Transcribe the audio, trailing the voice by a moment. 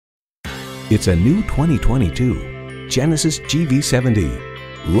It's a new 2022 Genesis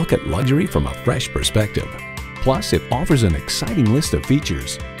GV70. Look at luxury from a fresh perspective. Plus, it offers an exciting list of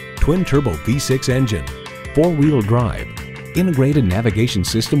features: twin-turbo V6 engine, four-wheel drive, integrated navigation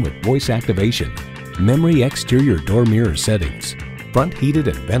system with voice activation, memory exterior door mirror settings, front heated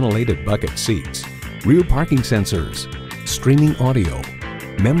and ventilated bucket seats, rear parking sensors, streaming audio,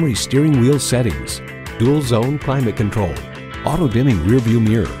 memory steering wheel settings, dual zone climate control, auto dimming rear view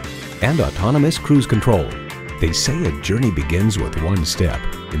mirror, and autonomous cruise control. They say a journey begins with one step.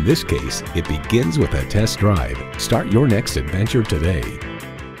 In this case, it begins with a test drive. Start your next adventure today.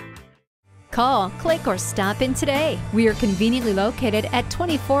 Call, click, or stop in today. We are conveniently located at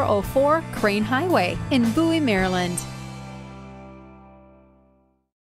 2404 Crain Highway in Bowie, Maryland.